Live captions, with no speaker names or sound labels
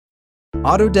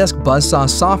Autodesk Buzzsaw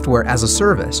software as a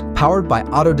service, powered by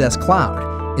Autodesk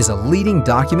Cloud, is a leading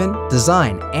document,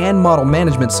 design, and model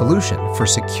management solution for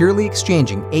securely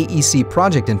exchanging AEC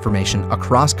project information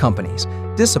across companies,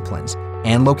 disciplines,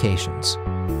 and locations.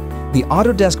 The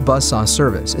Autodesk Buzzsaw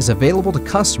service is available to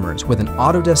customers with an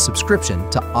Autodesk subscription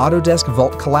to Autodesk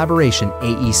Vault Collaboration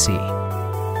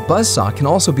AEC. Buzzsaw can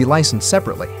also be licensed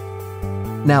separately.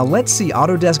 Now let's see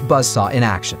Autodesk Buzzsaw in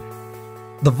action.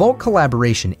 The Vault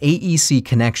Collaboration AEC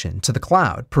connection to the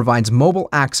cloud provides mobile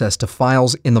access to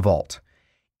files in the Vault.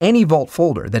 Any Vault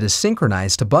folder that is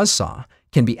synchronized to Buzzsaw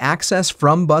can be accessed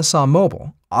from Buzzsaw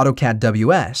Mobile, AutoCAD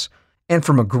WS, and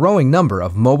from a growing number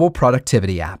of mobile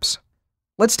productivity apps.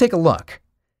 Let's take a look.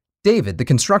 David, the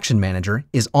construction manager,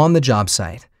 is on the job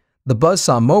site. The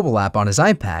Buzzsaw mobile app on his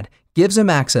iPad gives him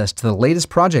access to the latest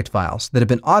project files that have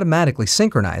been automatically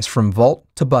synchronized from Vault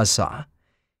to Buzzsaw.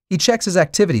 He checks his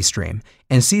activity stream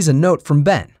and sees a note from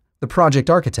Ben, the project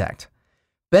architect.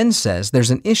 Ben says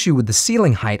there's an issue with the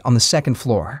ceiling height on the second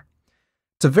floor.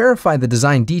 To verify the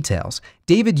design details,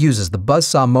 David uses the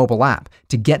Buzzsaw mobile app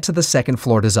to get to the second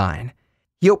floor design.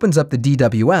 He opens up the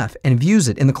DWF and views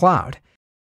it in the cloud.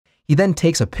 He then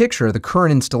takes a picture of the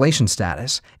current installation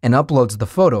status and uploads the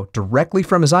photo directly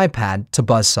from his iPad to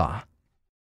Buzzsaw.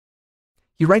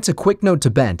 He writes a quick note to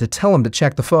Ben to tell him to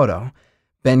check the photo.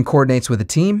 Ben coordinates with the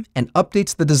team and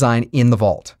updates the design in the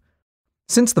Vault.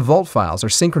 Since the Vault files are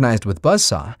synchronized with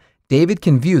Buzzsaw, David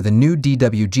can view the new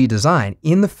DWG design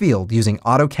in the field using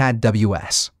AutoCAD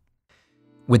WS.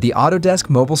 With the Autodesk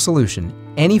mobile solution,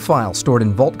 any file stored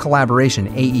in Vault Collaboration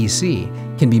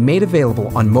AEC can be made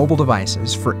available on mobile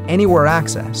devices for anywhere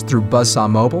access through Buzzsaw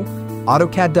Mobile,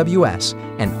 AutoCAD WS,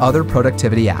 and other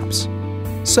productivity apps.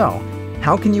 So,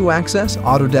 how can you access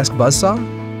Autodesk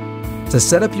Buzzsaw? To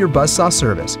set up your Buzzsaw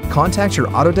service, contact your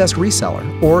Autodesk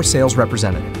reseller or sales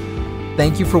representative.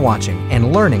 Thank you for watching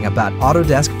and learning about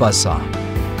Autodesk Buzzsaw.